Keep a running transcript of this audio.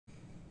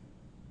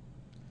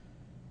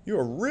You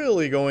are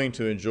really going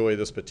to enjoy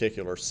this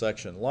particular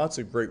section. Lots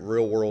of great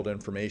real-world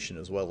information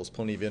as well as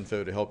plenty of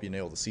info to help you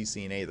nail the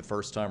CCNA the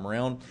first time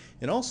around.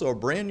 And also a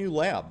brand new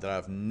lab that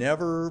I've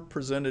never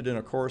presented in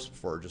a course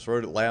before. Just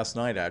wrote it last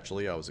night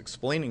actually. I was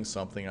explaining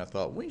something. I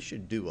thought we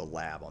should do a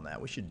lab on that.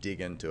 We should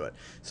dig into it.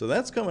 So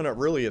that's coming up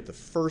really at the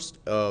first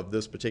of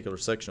this particular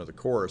section of the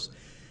course.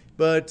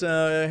 But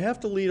I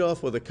have to lead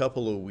off with a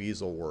couple of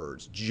weasel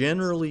words.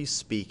 Generally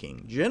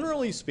speaking,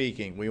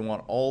 we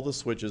want all the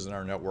switches in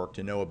our network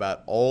to know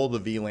about all the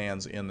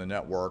VLANs in the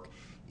network,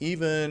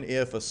 even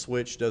if a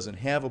switch doesn't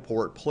have a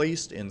port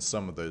placed in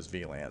some of those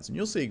VLANs. And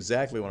you'll see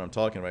exactly what I'm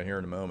talking about here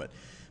in a moment.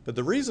 But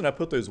the reason I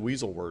put those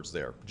weasel words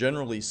there,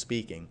 generally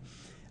speaking,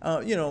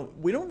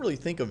 we don't really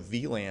think of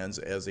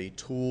VLANs as a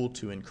tool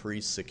to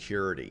increase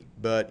security,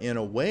 but in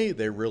a way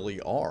they really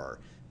are.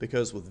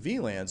 Because with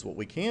VLANs, what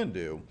we can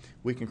do,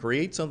 we can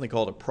create something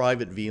called a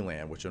private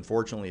VLAN, which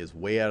unfortunately is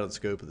way out of the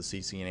scope of the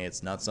CCNA.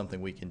 It's not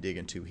something we can dig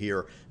into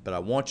here, but I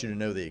want you to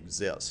know they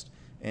exist.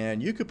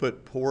 And you could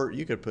put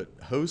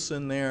hosts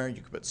in there,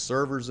 you could put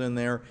servers in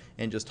there,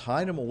 and just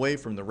hide them away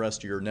from the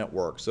rest of your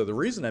network. So the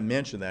reason I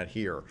mention that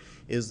here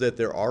is that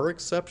there are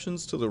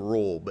exceptions to the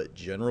rule, but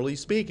generally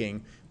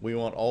speaking, we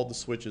want all the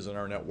switches in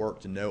our network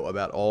to know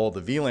about all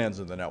the VLANs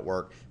in the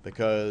network,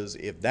 because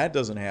if that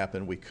doesn't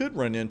happen, we could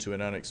run into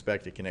an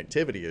unexpected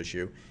connectivity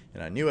issue.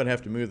 And I knew I'd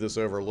have to move this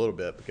over a little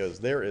bit because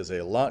there is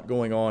a lot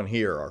going on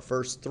here. Our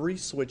first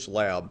 3-switch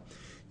lab.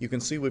 You can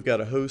see we've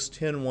got a host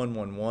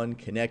 10111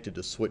 connected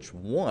to switch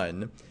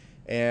 1,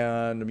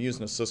 and I'm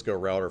using a Cisco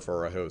router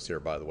for our host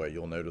here, by the way.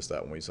 You'll notice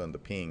that when we send the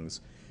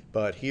pings.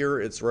 But here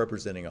it's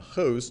representing a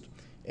host,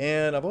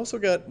 and I've also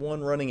got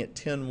one running at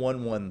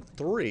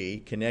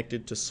 10113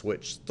 connected to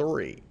switch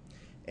 3.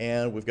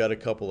 And we've got a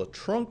couple of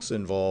trunks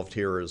involved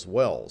here as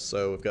well.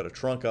 So we've got a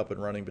trunk up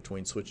and running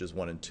between switches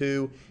 1 and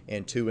 2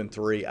 and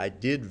 3. I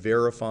did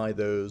verify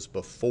those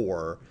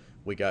before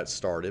we got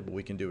started, but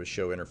we can do a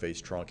show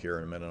interface trunk here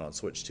in a minute on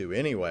switch 2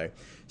 anyway.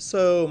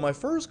 So my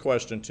first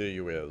question to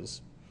you is,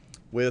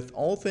 with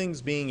all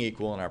things being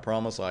equal, and I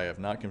promise I have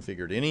not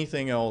configured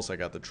anything else, I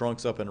got the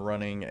trunks up and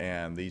running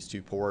and these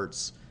 2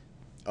 ports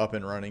up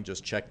and running,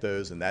 just check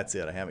those and that's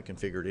it. I haven't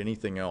configured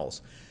anything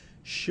else.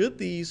 Should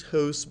these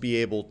hosts be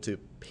able to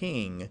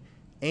ping,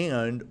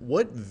 and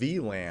what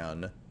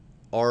VLAN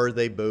are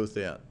they both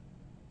in,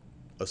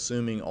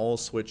 assuming all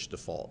switch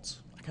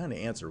defaults? I kind of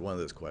answered one of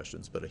those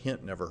questions, but a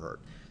hint never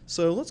hurt.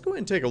 So let's go ahead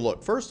and take a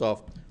look. First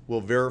off,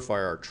 we'll verify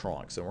our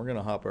trunks, and we're going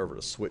to hop over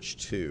to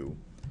switch 2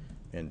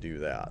 and do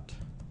that.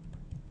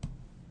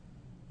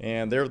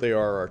 And there they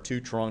are. Our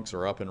 2 trunks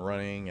are up and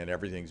running, and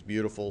everything's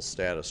beautiful.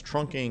 Status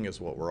trunking is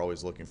what we're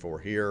always looking for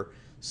here.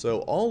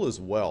 So all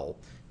is well.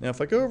 Now if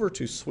I go over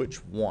to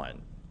switch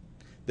 1,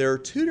 there are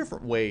 2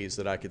 different ways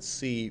that I could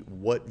see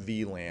what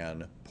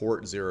VLAN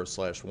port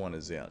 0/1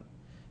 is in.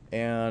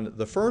 And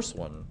the first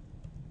one,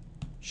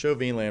 show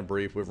VLAN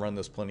brief, we've run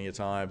this plenty of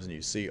times, and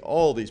you see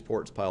all these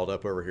ports piled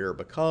up over here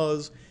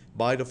because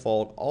by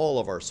default all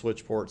of our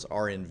switch ports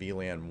are in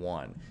VLAN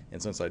 1.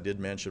 And since I did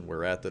mention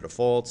we're at the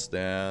defaults,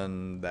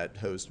 then that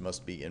host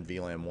must be in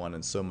VLAN 1,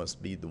 and so must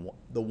be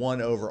the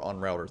one over on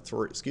router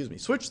 3,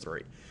 switch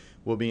 3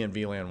 will be in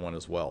VLAN 1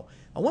 as well.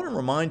 I want to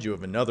remind you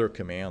of another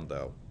command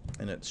though,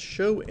 and it's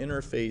show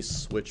interface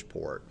switch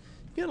port.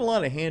 You get a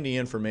lot of handy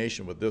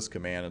information with this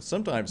command, and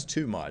sometimes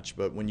too much,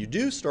 but when you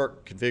do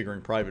start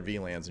configuring private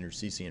VLANs in your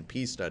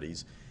CCNP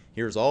studies,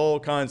 here's all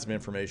kinds of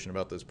information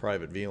about those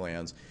private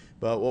VLANs.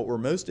 But what we're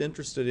most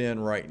interested in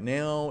right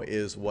now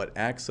is what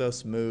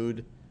access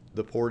mode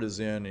the port is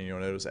in, and you'll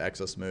notice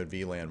access mode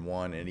VLAN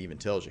 1, and it even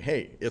tells you,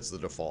 hey, it's the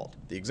default.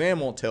 The exam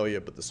won't tell you,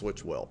 but the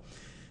switch will.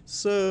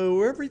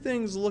 So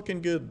everything's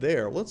looking good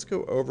there. Let's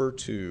go over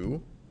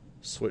to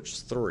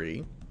switch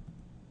 3,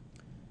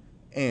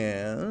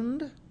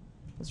 and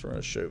let's run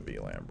a show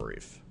VLAN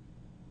brief.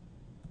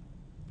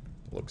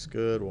 Looks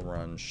good. We'll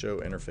run show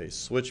interface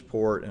switch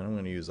port, and I'm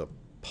going to use a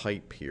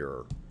pipe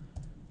here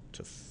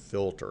to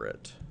filter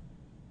it.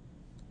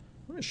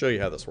 I'm going to show you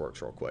how this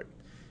works real quick.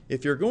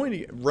 If you're going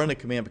to run a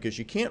command, because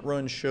you can't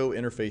run show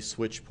interface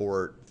switch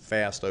port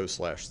fast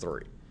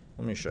O/3.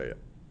 Let me show you.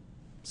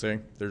 See,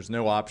 there's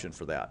no option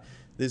for that.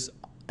 These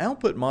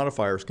output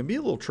modifiers can be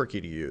a little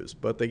tricky to use,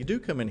 but they do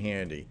come in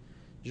handy.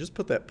 You just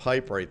put that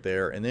pipe right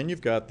there, and then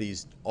you've got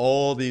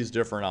all these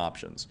different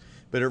options.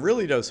 But it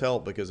really does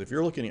help, because if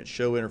you're looking at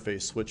show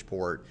interface switch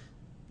port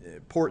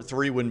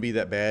 3 wouldn't be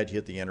that bad. You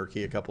hit the enter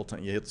key a couple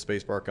times, you hit the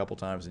space bar a couple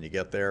times, and you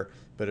get there.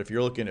 But if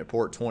you're looking at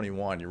port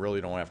 21, you really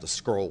don't have to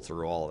scroll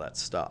through all of that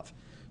stuff.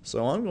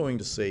 So I'm going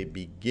to say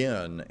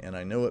begin, and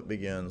I know it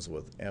begins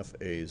with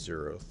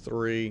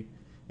FA03,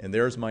 and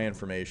there's my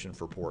information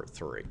for port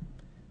 3.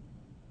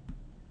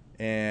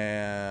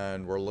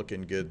 And we're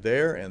looking good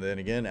there. And then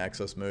again,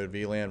 access mode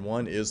VLAN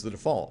 1 is the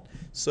default.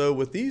 So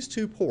with these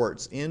 2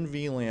 ports in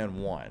VLAN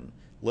 1,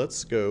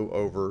 let's go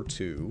over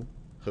to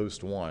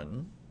host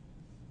 1,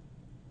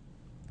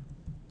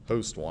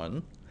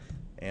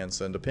 and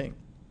send a ping.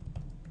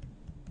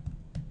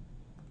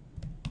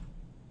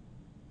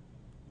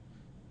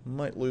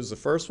 Might lose the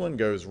first one,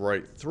 goes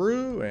right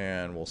through,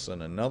 and we'll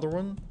send another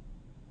one,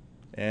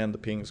 and the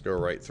pings go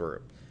right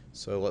through.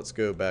 So let's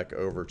go back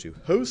over to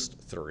host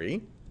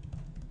 3.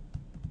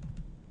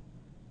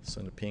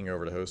 Send a ping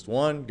over to host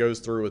 1, goes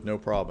through with no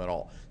problem at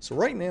all. So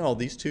right now,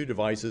 these two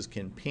devices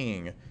can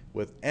ping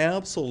with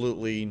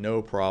absolutely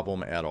no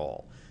problem at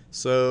all.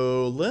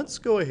 So let's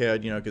go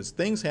ahead, because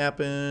things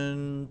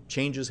happen,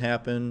 changes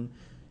happen,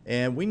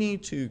 and we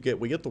get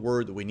the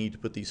word that we need to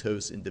put these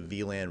hosts into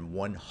VLAN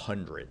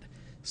 100.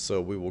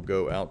 So we will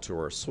go out to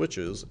our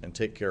switches and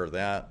take care of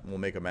that. We'll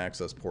make them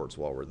access ports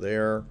while we're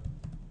there.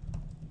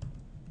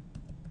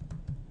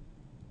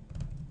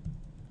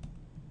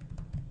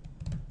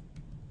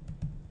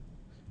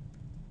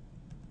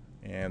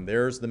 And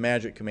there's the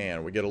magic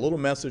command. We get a little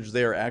message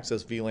there,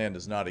 access VLAN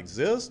does not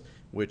exist,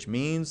 which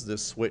means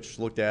this switch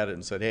looked at it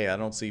and said, hey, I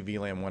don't see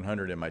VLAN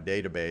 100 in my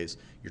database.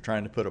 You're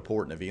trying to put a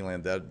port in a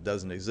VLAN that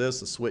doesn't exist.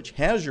 The switch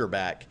has your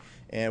back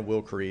and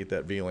will create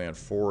that VLAN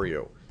for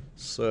you.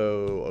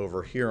 So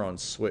over here on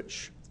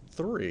switch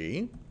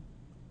 3,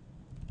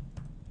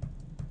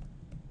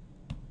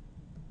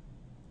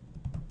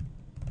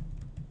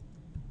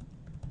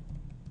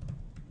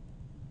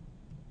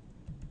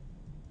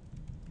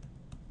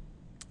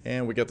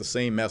 and we get the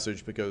same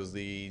message because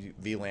the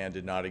VLAN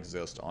did not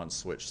exist on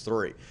switch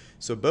 3.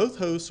 So both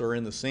hosts are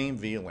in the same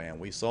VLAN.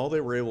 We saw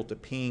they were able to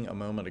ping a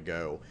moment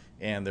ago,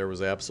 and there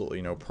was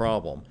absolutely no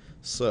problem.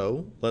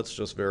 So let's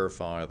just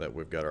verify that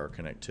we've got our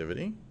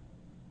connectivity.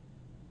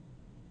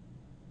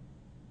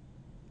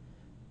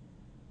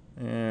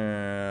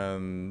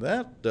 And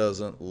that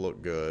doesn't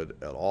look good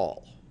at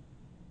all.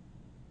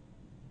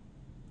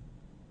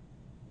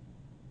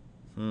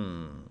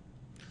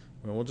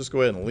 Well, we'll just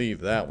go ahead and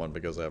leave that one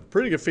because I have a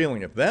pretty good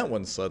feeling if that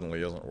one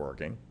suddenly isn't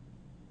working.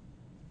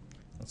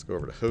 Let's go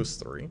over to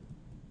host 3.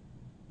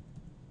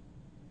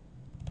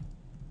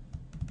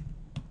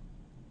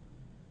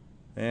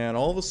 And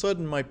all of a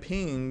sudden my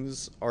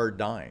pings are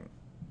dying.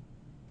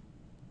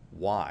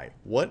 Why?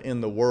 What in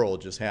the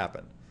world just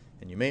happened?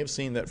 And you may have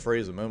seen that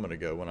phrase a moment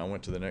ago when I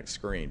went to the next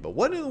screen. But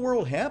what in the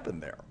world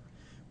happened there?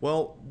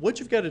 Well, what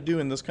you've got to do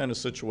in this kind of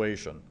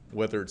situation,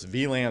 whether it's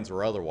VLANs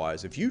or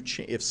otherwise,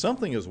 if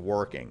something is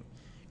working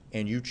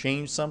and you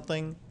change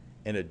something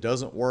and it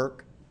doesn't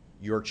work,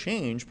 your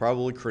change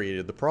probably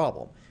created the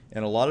problem.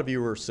 And a lot of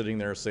you are sitting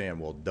there saying,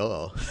 well,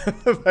 duh.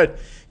 But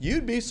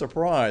you'd be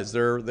surprised.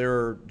 There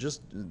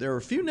are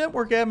a few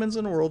network admins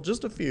in the world,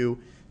 just a few.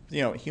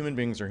 Human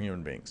beings are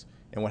human beings.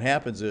 And what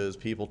happens is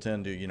people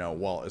tend to,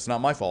 well, it's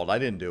not my fault, I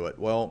didn't do it.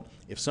 Well,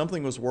 if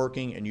something was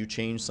working and you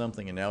changed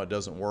something and now it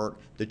doesn't work,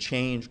 the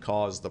change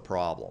caused the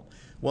problem.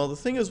 Well, the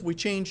thing is we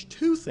changed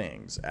two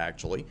things,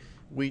 actually.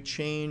 We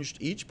changed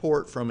each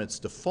port from its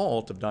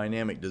default of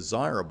dynamic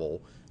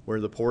desirable, where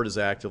the port is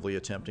actively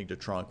attempting to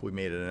trunk. We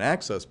made it an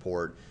access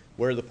port,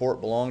 where the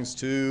port belongs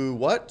to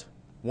what?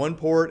 One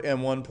port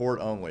and one port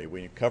only.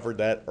 We covered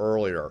that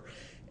earlier.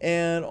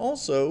 And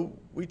also,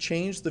 we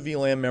changed the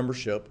VLAN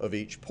membership of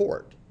each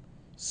port.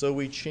 So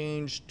we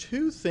changed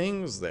two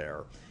things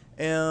there,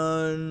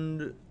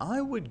 and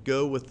I would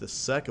go with the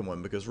second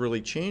one because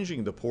really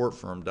changing the port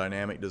from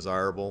dynamic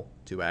desirable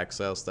to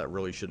access, that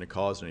really shouldn't have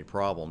caused any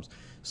problems.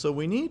 So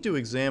we need to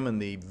examine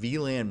the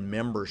VLAN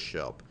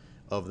membership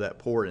of that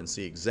port and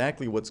see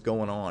exactly what's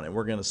going on, and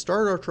we're going to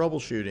start our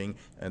troubleshooting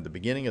at the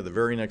beginning of the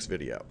very next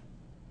video.